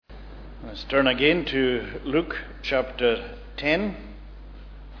Let's turn again to Luke chapter 10,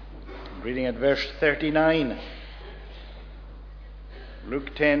 reading at verse 39.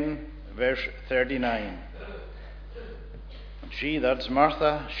 Luke 10, verse 39. She, that's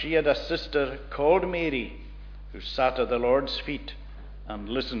Martha, she had a sister called Mary, who sat at the Lord's feet and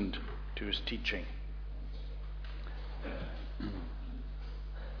listened to his teaching.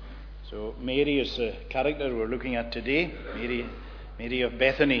 So Mary is the character we're looking at today, Mary of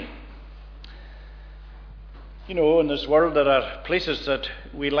Bethany. You know, in this world there are places that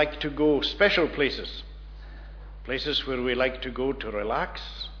we like to go, special places. Places where we like to go to relax.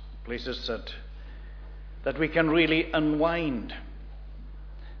 Places that we can really unwind.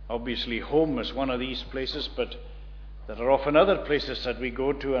 Obviously home is one of these places, but there are often other places that we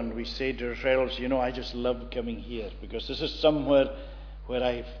go to and we say to ourselves, you know, I just love coming here because this is somewhere where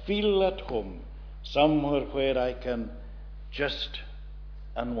I feel at home. Somewhere where I can just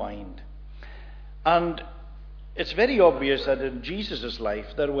unwind. And it's very obvious that in Jesus'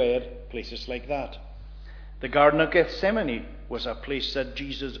 life there were places like that. The Garden of Gethsemane was a place that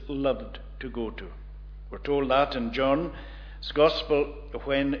Jesus loved to go to. We're told that in John's Gospel,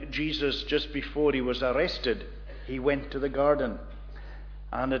 when Jesus, just before he was arrested, he went to the garden.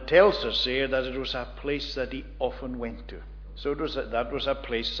 And it tells us there that it was a place that he often went to. So that was a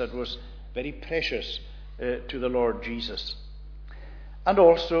place that was very precious to the Lord Jesus. And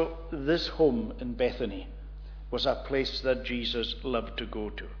also this home in Bethany was a place that Jesus loved to go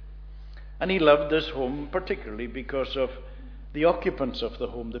to. And he loved this home particularly because of the occupants of the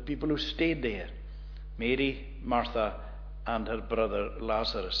home, the people who stayed there. Mary, Martha, and her brother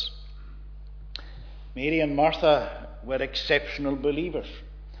Lazarus. Mary and Martha were exceptional believers.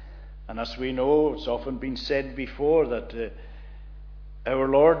 And as we know, it's often been said before that our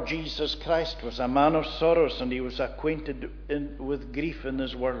Lord Jesus Christ was a man of sorrows and he was acquainted with grief in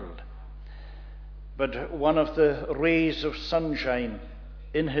this world. But one of the rays of sunshine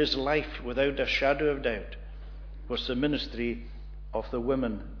in his life, without a shadow of doubt, was the ministry of the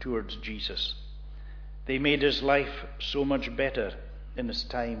women towards Jesus. They made his life so much better in his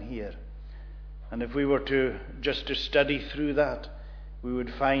time here. And if we were to study through that, we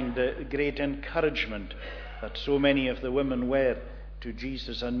would find the great encouragement that so many of the women were to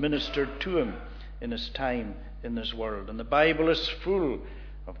Jesus and ministered to him in his time in this world. And the Bible is full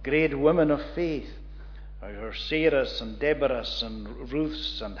of great women of faith. Our Sarahs and Deborahs and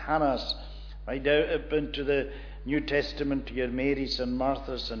Ruths and Hannahs, right up into the New Testament, your Marys and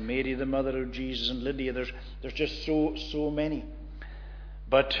Marthas and Mary the mother of Jesus and Lydia. There's just so many.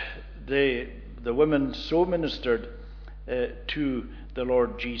 But the women so ministered to the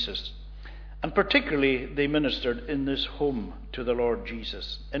Lord Jesus. And particularly they ministered in this home to the Lord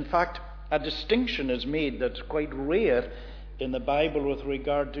Jesus. In fact, a distinction is made that's quite rare in the Bible with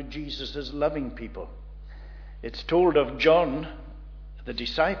regard to Jesus as loving people. It's told of John, the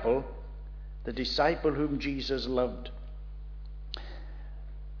disciple whom Jesus loved.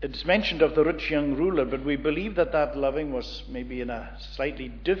 It's mentioned of the rich young ruler, but we believe that loving was maybe in a slightly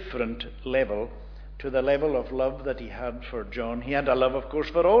different level to the level of love that he had for John. He had a love, of course,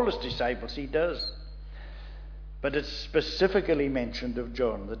 for all his disciples. He does. But it's specifically mentioned of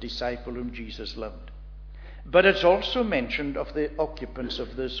John, the disciple whom Jesus loved. But it's also mentioned of the occupants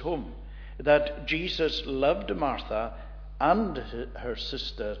of this home, that Jesus loved Martha and her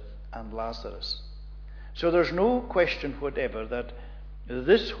sister and Lazarus. So there's no question whatever that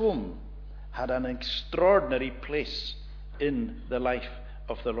this home had an extraordinary place in the life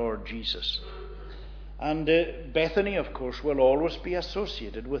of the Lord Jesus. And Bethany, of course, will always be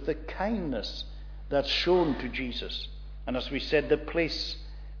associated with the kindness that's shown to Jesus. And as we said, the place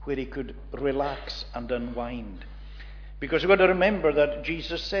where he could relax and unwind. Because we've got to remember that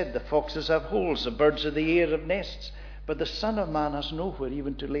Jesus said, the foxes have holes, the birds of the air have nests, but the Son of Man has nowhere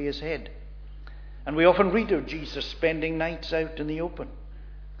even to lay his head. And we often read of Jesus spending nights out in the open.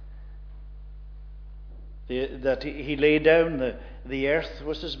 That he lay down, the earth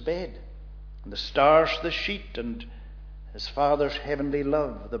was his bed, and the stars the sheet, and his Father's heavenly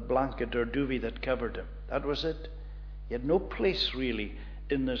love, the blanket or duvet that covered him. That was it. He had no place really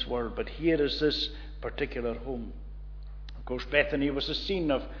in this world, but here is this particular home. Of course, Bethany was the scene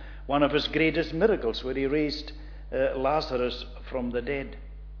of one of his greatest miracles, where he raised Lazarus from the dead.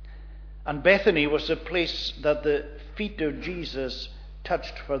 And Bethany was the place that the feet of Jesus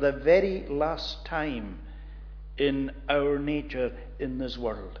touched for the very last time in our nature in this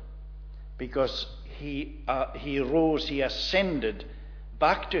world. Because he rose, he ascended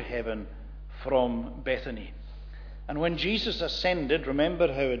back to heaven from Bethany. And when Jesus ascended,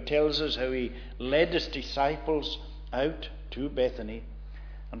 remember how it tells us how he led his disciples out to Bethany.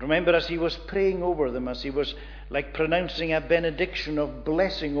 And remember, as he was praying over them, as he was like pronouncing a benediction of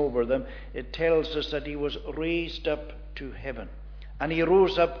blessing over them, it tells us that he was raised up to heaven. And he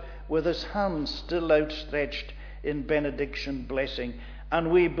rose up with his hands still outstretched in benediction, blessing.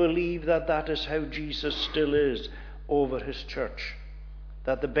 And we believe that that is how Jesus still is over his church.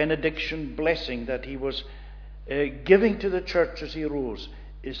 That the benediction, blessing that he was giving to the church as he rose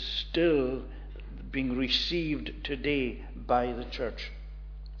is still being received today by the church.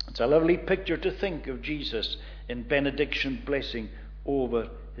 It's a lovely picture to think of Jesus in benediction, blessing over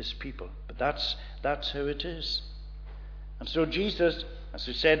his people. But that's how it is. And so Jesus, as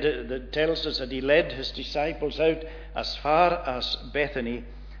we said, that tells us that he led his disciples out as far as Bethany,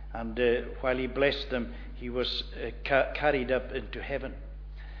 and while he blessed them, he was carried up into heaven.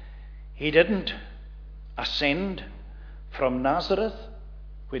 He didn't ascend from Nazareth,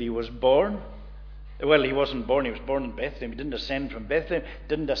 where he was born. Well, he wasn't born, he was born in Bethlehem. He didn't ascend from Bethlehem,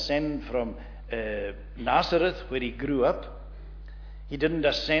 didn't ascend from Nazareth, where he grew up. He didn't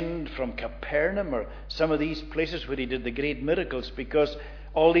ascend from Capernaum or some of these places where he did the great miracles, because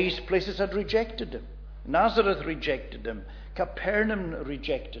all these places had rejected him. Nazareth rejected him. Capernaum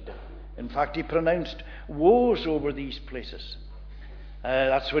rejected him. In fact, he pronounced woes over these places.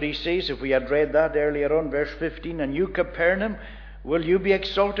 That's what he says. If we had read that earlier on, verse 15, and you, Capernaum, will you be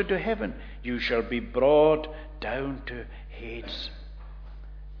exalted to heaven? You shall be brought down to Hades.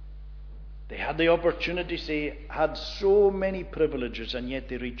 They had the opportunity, they had so many privileges, and yet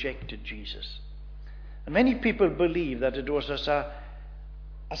they rejected Jesus. And many people believe that it was as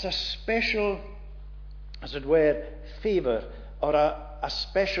a special, as it were, favour, or a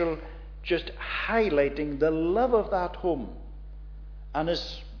special just highlighting the love of that home, and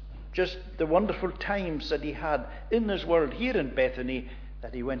as just the wonderful times that he had in this world here in Bethany,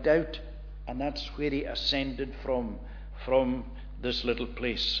 that he went out, and that's where he ascended from this little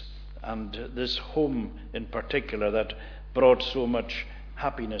place, and this home in particular that brought so much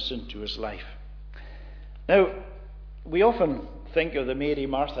happiness into his life. Now, we often think of the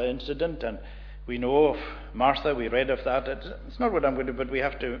Mary-Martha incident, and we know of Martha, we read of that. It's not what I'm going to, but we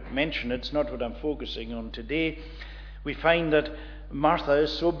have to mention it's not what I'm focusing on today. We find that Martha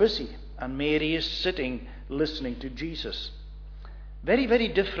is so busy, and Mary is sitting listening to Jesus. Very, very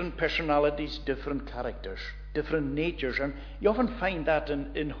different personalities, different characters, different natures, and you often find that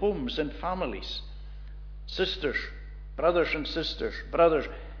in homes and families. Sisters, brothers and sisters, brothers,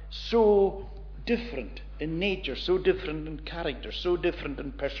 so different in nature, so different in character, so different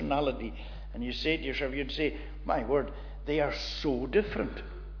in personality. And you say to yourself, you'd say, my word, they are so different.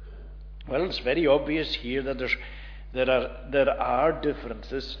 Well, it's very obvious here that there are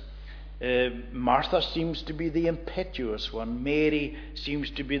differences. Martha seems to be the impetuous one. Mary seems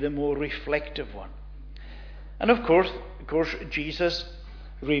to be the more reflective one. And of course, Jesus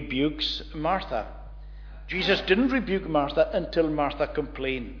rebukes Martha. Jesus didn't rebuke Martha until Martha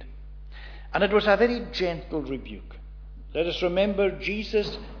complained. And it was a very gentle rebuke. Let us remember,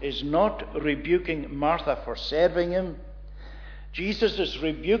 Jesus is not rebuking Martha for serving him. Jesus is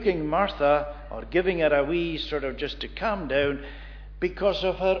rebuking Martha, or giving her a wee sort of just to calm down, because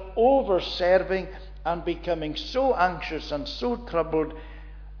of her over-serving and becoming so anxious and so troubled,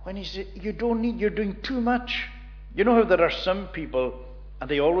 when he said, you're doing too much. You know how there are some people, and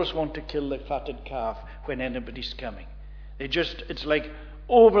they always want to kill the fatted calf when anybody's coming. It's like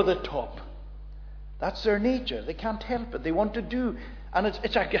over the top. That's their nature. They can't help it. They want to do. And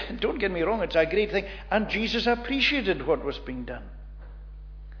don't get me wrong, it's a great thing. And Jesus appreciated what was being done.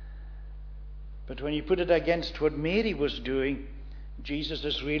 But when you put it against what Mary was doing, Jesus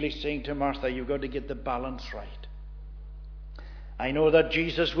is really saying to Martha, you've got to get the balance right. I know that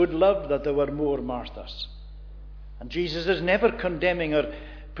Jesus would love that there were more Marthas. And Jesus is never condemning or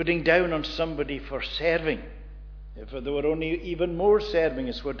putting down on somebody for serving. If there were only even more serving,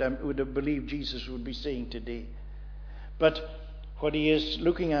 is what I would have believed Jesus would be saying today. But what he is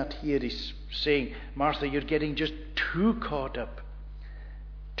looking at here is saying, Martha, you're getting just too caught up,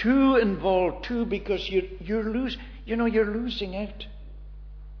 too involved, because you're losing out.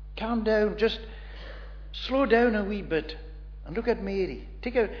 Calm down, just slow down a wee bit, and look at Mary.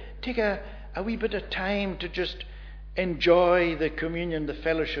 Take a wee bit of time to just enjoy the communion, the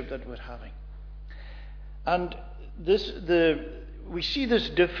fellowship that we're having. And we see this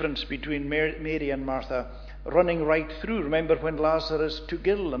difference between Mary and Martha running right through. Remember when Lazarus took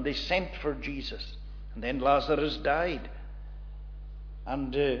ill and they sent for Jesus, and then Lazarus died.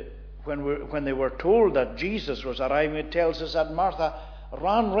 And when they were told that Jesus was arriving, it tells us that Martha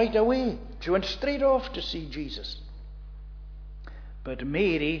ran right away. She went straight off to see Jesus. But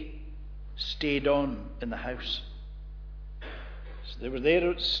Mary stayed on in the house. They were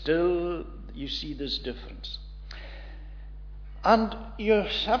there still. You see this difference. And you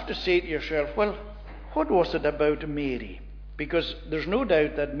have to say to yourself, well, what was it about Mary? Because there's no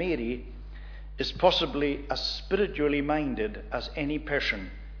doubt that Mary is possibly as spiritually minded as any person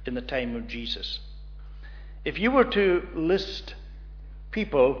in the time of Jesus. If you were to list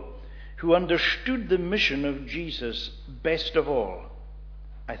people who understood the mission of Jesus best of all,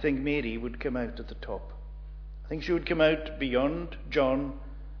 I think Mary would come out at the top. I think she would come out beyond John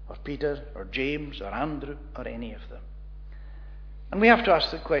or Peter or James or Andrew or any of them. And we have to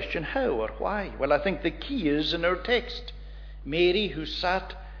ask the question, how or why? Well, I think the key is in our text. Mary, who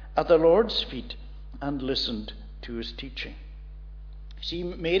sat at the Lord's feet and listened to his teaching. See,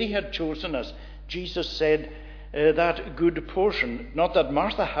 Mary had chosen, as Jesus said, that good portion. Not that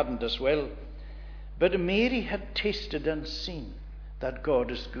Martha hadn't as well, but Mary had tasted and seen that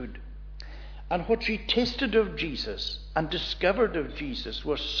God is good. And what she tasted of Jesus and discovered of Jesus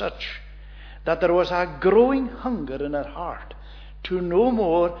was such that there was a growing hunger in her heart to know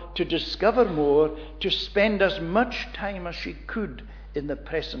more, to discover more, to spend as much time as she could in the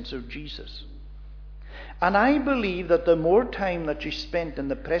presence of Jesus. And I believe that the more time that she spent in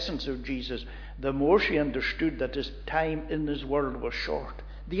the presence of Jesus, the more she understood that his time in this world was short.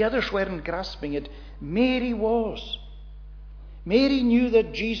 The others weren't grasping it. Mary was. Mary knew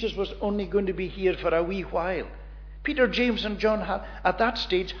that Jesus was only going to be here for a wee while. Peter, James and John at that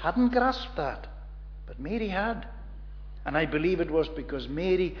stage hadn't grasped that. But Mary had. And I believe it was because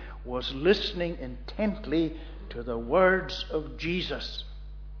Mary was listening intently to the words of Jesus.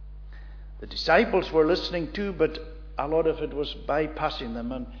 The disciples were listening too, but a lot of it was bypassing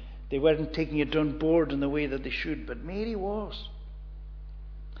them, and they weren't taking it on board in the way that they should. But Mary was.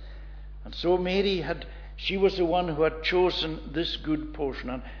 And so she was the one who had chosen this good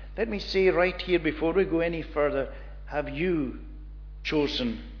portion. And let me say right here, before we go any further, have you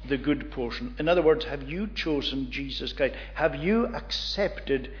chosen the good portion? In other words, have you chosen Jesus Christ? Have you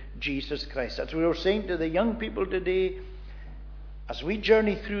accepted Jesus Christ? As we were saying to the young people today, as we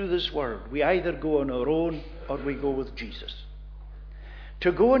journey through this world, we either go on our own or we go with Jesus.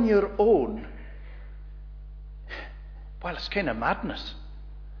 To go on your own, well, it's kind of madness.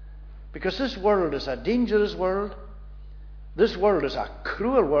 Because this world is a dangerous world. This world is a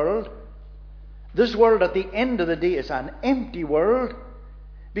cruel world. This world at the end of the day is an empty world,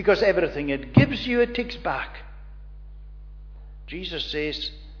 because everything it gives you, it takes back. Jesus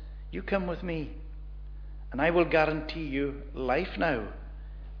says, you come with me, and I will guarantee you life now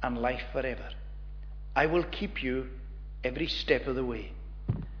and life forever. I will keep you every step of the way.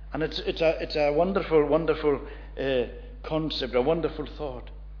 And it's a wonderful, wonderful concept, a wonderful thought.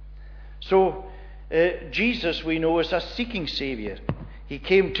 So, Jesus, we know, is a seeking Saviour. He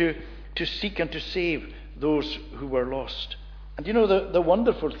came to seek and to save those who were lost. And you know, the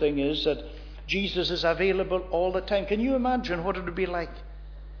wonderful thing is that Jesus is available all the time. Can you imagine what it would be like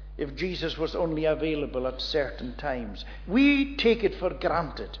if Jesus was only available at certain times? We take it for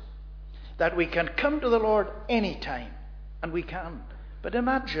granted that we can come to the Lord any time, and we can. But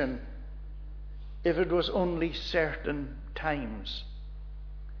imagine if it was only certain times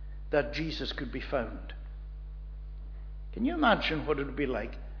that Jesus could be found. Can you imagine what it would be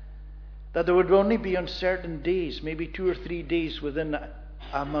like? That there would only be on certain days, maybe 2 or 3 days within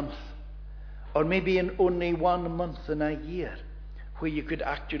a month, or maybe in only 1 month in a year, where you could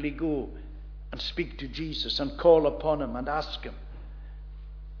actually go and speak to Jesus and call upon him and ask him.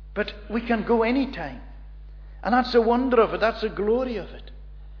 But we can go any time. And that's the wonder of it, that's the glory of it.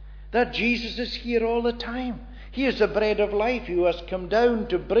 That Jesus is here all the time. He is the bread of life who has come down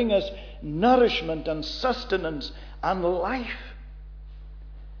to bring us nourishment and sustenance and life.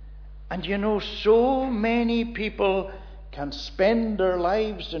 And you know, so many people can spend their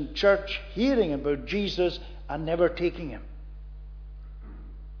lives in church hearing about Jesus and never taking him.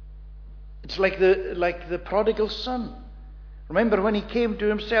 It's like the prodigal son. Remember when he came to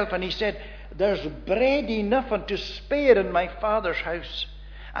himself and he said, there's bread enough and to spare in my Father's house,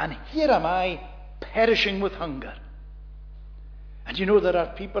 and here am I perishing with hunger. And you know, there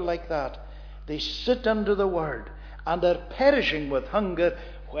are people like that. They sit under the word and they're perishing with hunger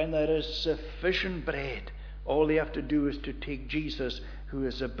when there is sufficient bread. All they have to do is to take Jesus, who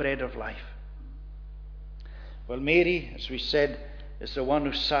is the bread of life. Well, Mary, as we said, is the one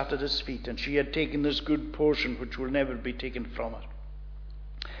who sat at his feet, and she had taken this good portion which will never be taken from her.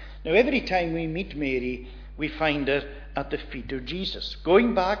 Now, every time we meet Mary, we find her at the feet of Jesus.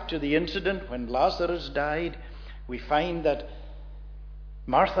 Going back to the incident when Lazarus died, we find that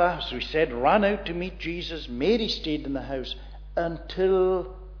Martha, as we said, ran out to meet Jesus. Mary stayed in the house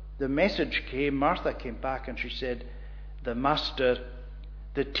until the message came. Martha came back and she said, the Master,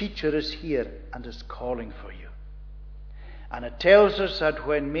 the Teacher is here and is calling for you. And it tells us that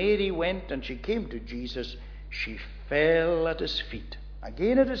when Mary went and she came to Jesus, she fell at his feet.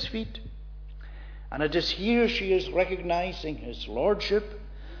 Again at his feet. And it is here she is recognizing his lordship,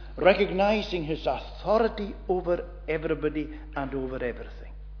 recognizing his authority over everybody and over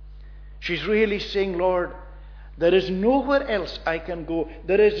everything. She's really saying, Lord, there is nowhere else I can go.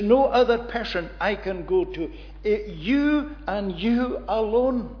 There is no other person I can go to. You and you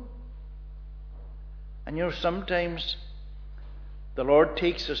alone. And you know, sometimes the Lord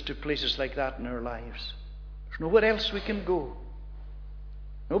takes us to places like that in our lives. There's nowhere else we can go.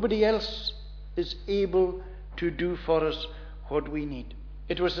 Nobody else is able to do for us what we need.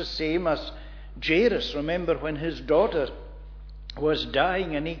 It was the same as Jairus. Remember when his daughter was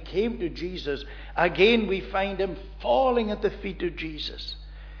dying and he came to Jesus. Again we find him falling at the feet of Jesus.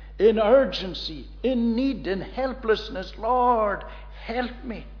 In urgency, in need, in helplessness. Lord, help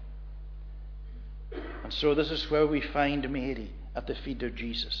me. And so this is where we find Mary at the feet of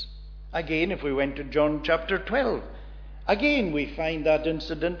Jesus. Again, if we went to John chapter 12, again we find that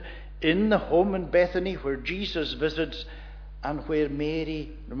incident in the home in Bethany where Jesus visits and where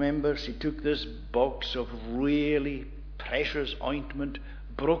Mary, remember, she took this box of really precious ointment,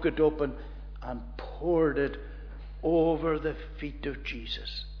 broke it open and poured it over the feet of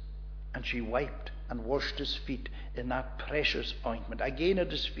Jesus. And she wiped and washed his feet in that precious ointment, again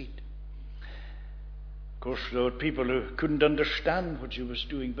at his feet. Of course, there were people who couldn't understand what she was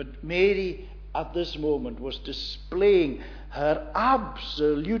doing, but Mary at this moment was displaying her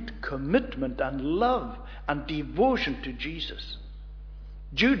absolute commitment and love and devotion to Jesus.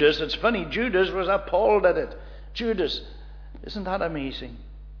 Judas, it's funny, Judas was appalled at it. Judas, isn't that amazing?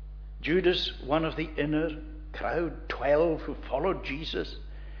 Judas, one of the inner crowd, 12 who followed Jesus,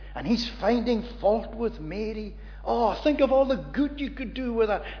 and he's finding fault with Mary. Oh, think of all the good you could do with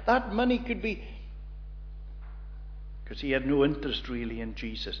that. That money could be... Because he had no interest really in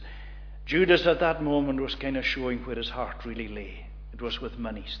Jesus. Judas at that moment was kind of showing where his heart really lay. It was with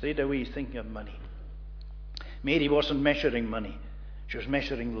money. Straight away he's thinking of money. Mary wasn't measuring money. She was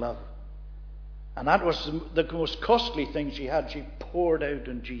measuring love. And that was the most costly thing she had. She poured out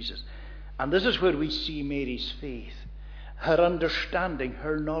on Jesus. And this is where we see Mary's faith, her understanding,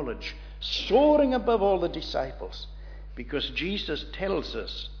 her knowledge, soaring above all the disciples. Because Jesus tells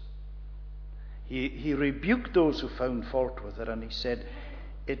us, he rebuked those who found fault with her, and he said,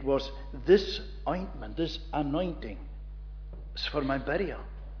 it was this ointment, this anointing, is for my burial.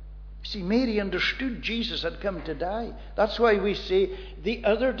 See, Mary understood Jesus had come to die. That's why we say the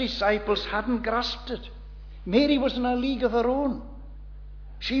other disciples hadn't grasped it. Mary was in a league of her own.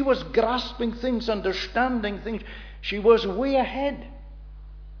 She was grasping things, understanding things. She was way ahead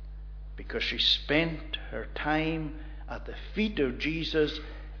because she spent her time at the feet of Jesus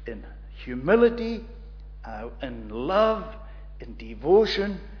in humility, in love, in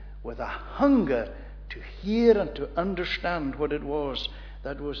devotion, with a hunger to hear and to understand what it was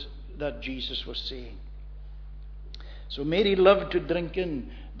that Jesus was saying. So Mary loved to drink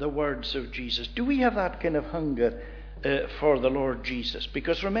in the words of Jesus. Do we have that kind of hunger for the Lord Jesus?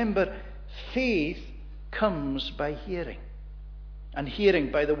 Because remember, faith comes by hearing, and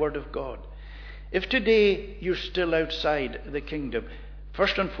hearing by the Word of God. If today you're still outside the kingdom,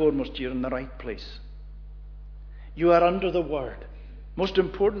 first and foremost, you're in the right place. You are under the Word. Most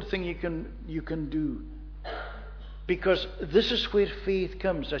important thing you can do. Because this is where faith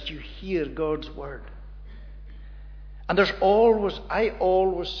comes, as you hear God's Word. And I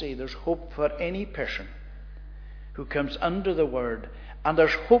always say, there's hope for any person who comes under the Word. And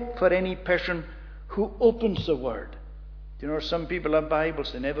there's hope for any person who opens the Word. You know, some people have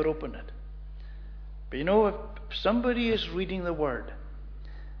Bibles, they never open it. But you know, if somebody is reading the Word,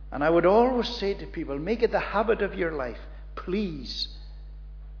 and I would always say to people, make it the habit of your life. Please,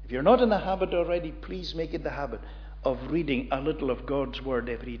 if you're not in the habit already, please make it the habit of reading a little of God's Word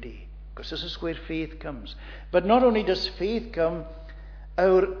every day. Because this is where faith comes. But not only does faith come,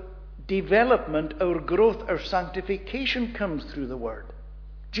 our development, our growth, our sanctification comes through the Word.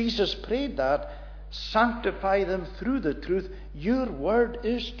 Jesus prayed that, sanctify them through the truth. Your Word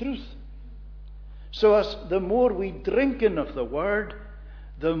is truth. So as the more we drink in of the Word,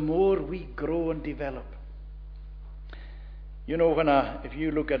 the more we grow and develop. You know, if you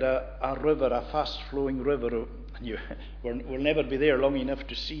look at a river, a fast-flowing river, we'll never be there long enough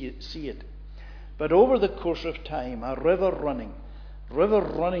to see it. But over the course of time, a river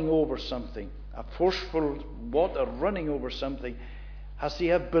running over something, a forceful water running over something, has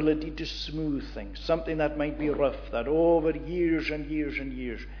the ability to smooth things. Something that might be rough, that over years and years and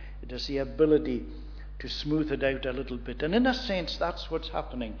years, it has the ability to smooth it out a little bit. And in a sense, that's what's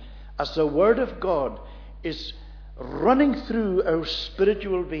happening. As the Word of God is running through our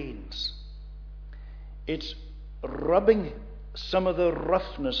spiritual veins, it's rubbing some of the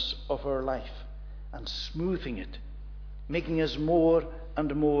roughness of our life and smoothing it, making us more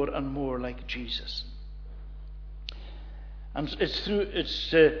and more and more like Jesus. And it's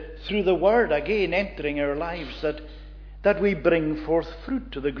through the Word again entering our lives that we bring forth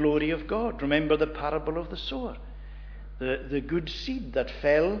fruit to the glory of God. Remember the parable of the sower, the good seed that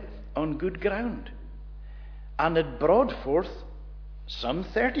fell on good ground, and it brought forth some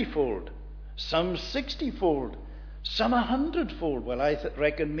 30-fold, some 60-fold, some 100-fold. Well, I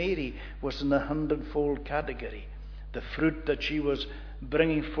reckon Mary was in the 100-fold category, the fruit that she was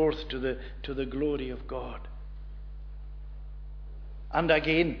bringing forth to the glory of God. And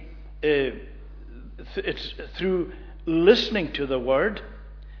again, it's through listening to the Word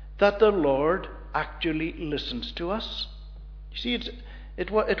that the Lord actually listens to us. You see,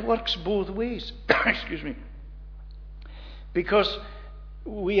 it works both ways. Excuse me. Because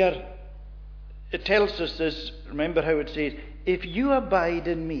it tells us this, remember how it says, if you abide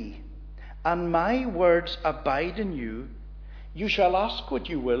in me, and my words abide in you, you shall ask what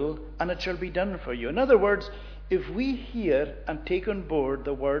you will, and it shall be done for you. In other words, if we hear and take on board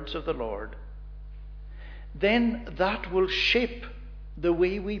the words of the Lord, then that will shape the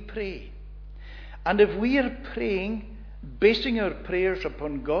way we pray. And if we are praying, basing our prayers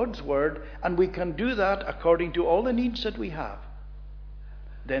upon God's Word, and we can do that according to all the needs that we have,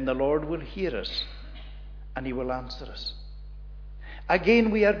 then the Lord will hear us and He will answer us.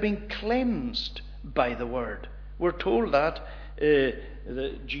 Again, we are being cleansed by the Word. We're told that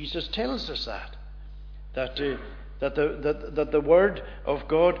Jesus tells us that the Word of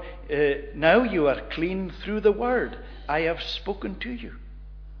God, now you are clean through the Word I have spoken to you.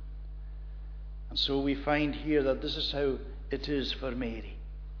 And so we find here that this is how it is for Mary.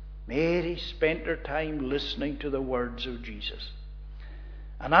 Mary spent her time listening to the words of Jesus.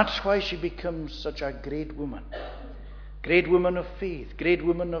 And that's why she becomes such a great woman. Great woman of faith, great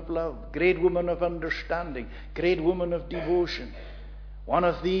woman of love, great woman of understanding, great woman of devotion. One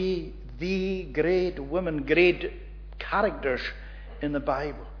of the great women, great characters in the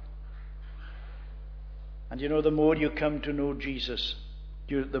Bible. And you know, the more you come to know Jesus,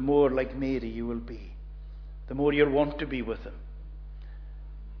 the more like Mary you will be. The more you'll want to be with Him.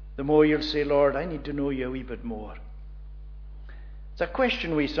 The more you'll say, Lord, I need to know you a wee bit more. It's a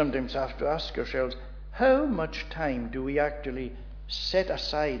question we sometimes have to ask ourselves. How much time do we actually set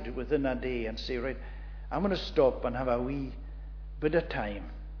aside within a day and say, right, I'm going to stop and have a wee bit of time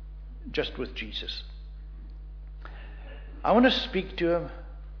just with Jesus. I want to speak to Him,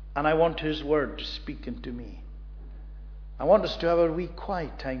 and I want His Word to speak into me. I want us to have a wee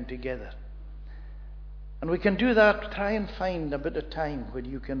quiet time together. And we can do that. Try and find a bit of time when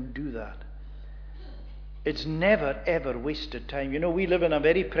you can do that. It's never, ever wasted time. You know, we live in a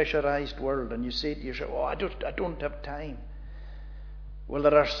very pressurized world, and you say to yourself, I don't have time. Well,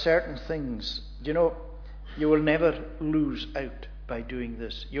 there are certain things, you know, you will never lose out by doing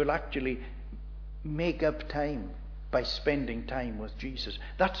this. You'll actually make up time by spending time with Jesus.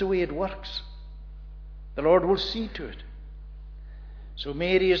 That's the way it works. The Lord will see to it. So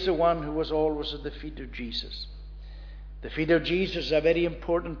Mary is the one who was always at the feet of Jesus. The feet of Jesus is a very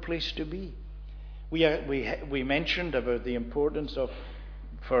important place to be. We mentioned about the importance of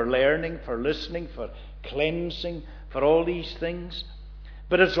for learning, for listening, for cleansing, for all these things.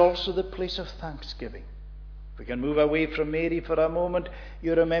 But it's also the place of thanksgiving. If we can move away from Mary for a moment,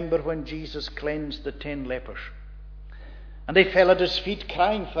 you remember when Jesus cleansed the 10 lepers. And they fell at His feet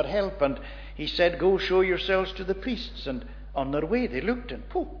crying for help, and He said, go show yourselves to the priests. And on their way they looked and,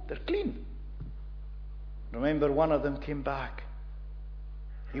 they're clean. Remember, one of them came back.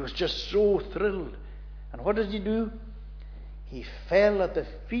 He was just so thrilled. And what did he do? He fell at the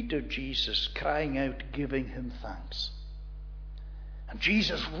feet of Jesus, crying out, giving Him thanks. And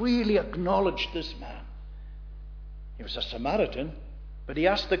Jesus really acknowledged this man. He was a Samaritan, but He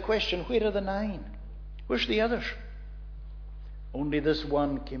asked the question, where are the 9? Where's the others? Only this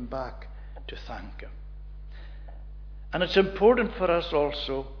one came back to thank Him. And it's important for us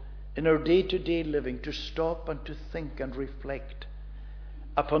also in our day-to-day living to stop and to think and reflect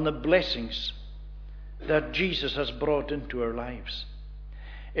upon the blessings that Jesus has brought into our lives.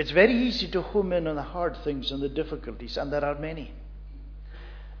 It's very easy to home in on the hard things and the difficulties, and there are many.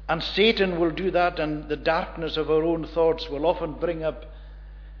 And Satan will do that, and the darkness of our own thoughts will often bring up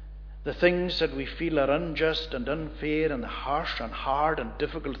the things that we feel are unjust and unfair and harsh and hard and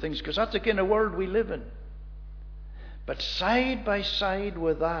difficult things, because that's the kind of world we live in. But side by side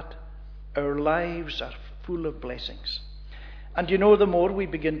with that Our lives are full of blessings. And you know, the more we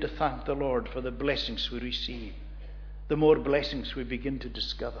begin to thank the Lord for the blessings we receive, the more blessings we begin to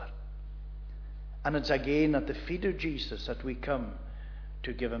discover. And it's again at the feet of Jesus that we come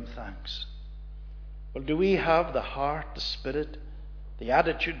to give him thanks. Well, do we have the heart, the spirit, the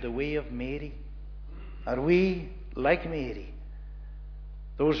attitude, the way of Mary? Are we, like Mary,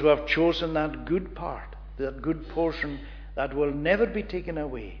 those who have chosen that good part, that good portion that will never be taken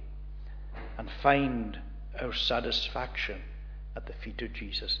away, and find our satisfaction at the feet of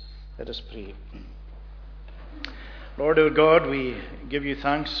Jesus? Let us pray. Lord our God, we give you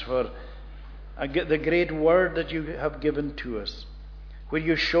thanks for the great word that you have given to us, where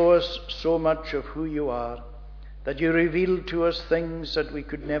you show us so much of who you are, that you reveal to us things that we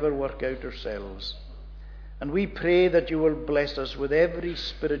could never work out ourselves. And we pray that you will bless us with every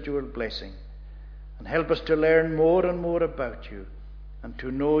spiritual blessing and help us to learn more and more about you and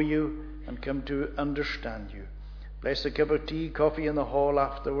to know you and come to understand you. Bless the cup of tea, coffee in the hall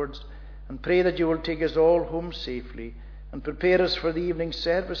afterwards, and pray that you will take us all home safely and prepare us for the evening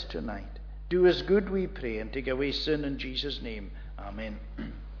service tonight. Do us good, we pray, and take away sin in Jesus' name. Amen.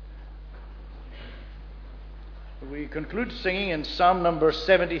 We conclude singing in Psalm number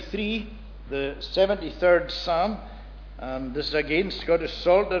 73, the 73rd Psalm. And this is again Scottish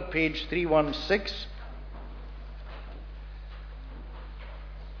Psalter, page 316.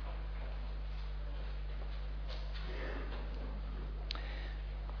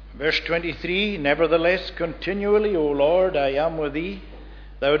 Verse 23, Nevertheless, continually, O Lord, I am with thee.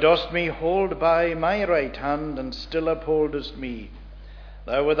 Thou dost me hold by my right hand, and still upholdest me.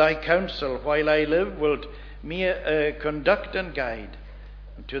 Thou with thy counsel, while I live, wilt me conduct and guide.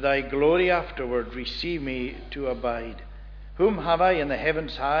 And to thy glory afterward receive me to abide. Whom have I in the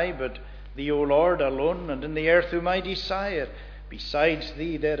heavens high, but thee, O Lord, alone? And in the earth whom I desire? Besides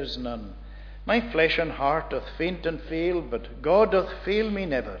thee there is none. My flesh and heart doth faint and fail, but God doth fail me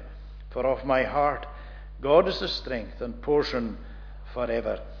never. For of my heart God is the strength and portion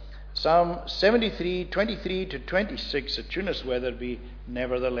forever. Psalm 73, 23 to 26, at Tunis Weatherby,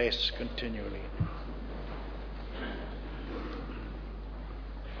 nevertheless, continually.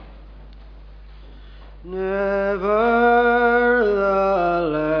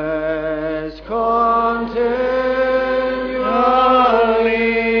 Nevertheless, continually,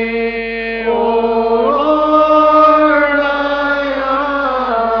 O Lord, I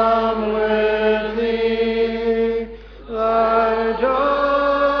am with thee.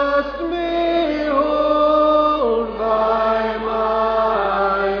 Thou dost me hold by my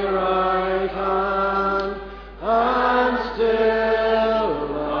right hand, and still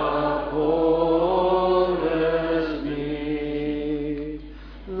upholdest me. Thou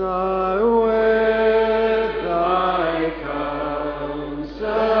with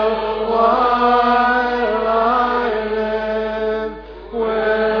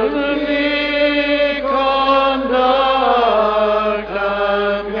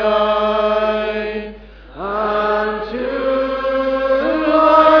thy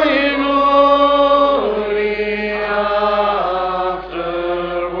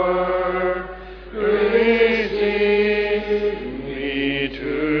counsel, while I live,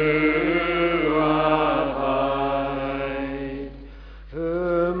 will me conduct and guide,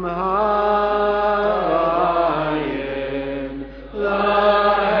 and to thy glory afterward receive me to abide. Whom have I in the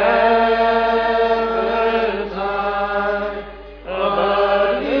heavens high, but thee, O Lord, alone? And in the earth whom I desire? Besides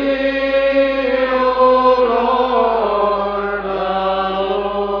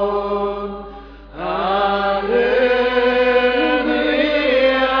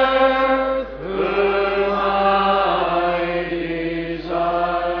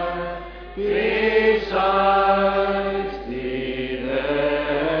thee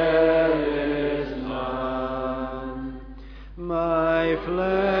there is none. My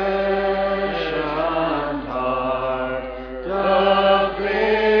flesh and heart doth faint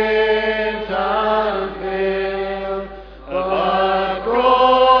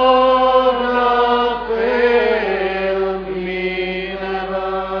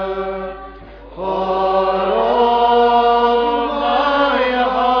and fail, but God doth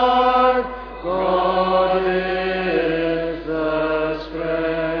fail me never. For all my heart God is the strength and portion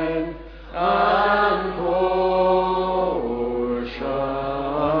forever.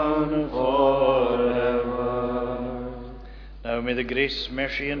 Now may the grace,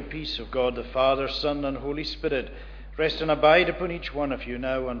 mercy, and peace of God the Father, Son, and Holy Spirit rest and abide upon each one of you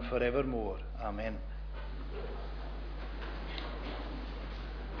now and forevermore. Amen.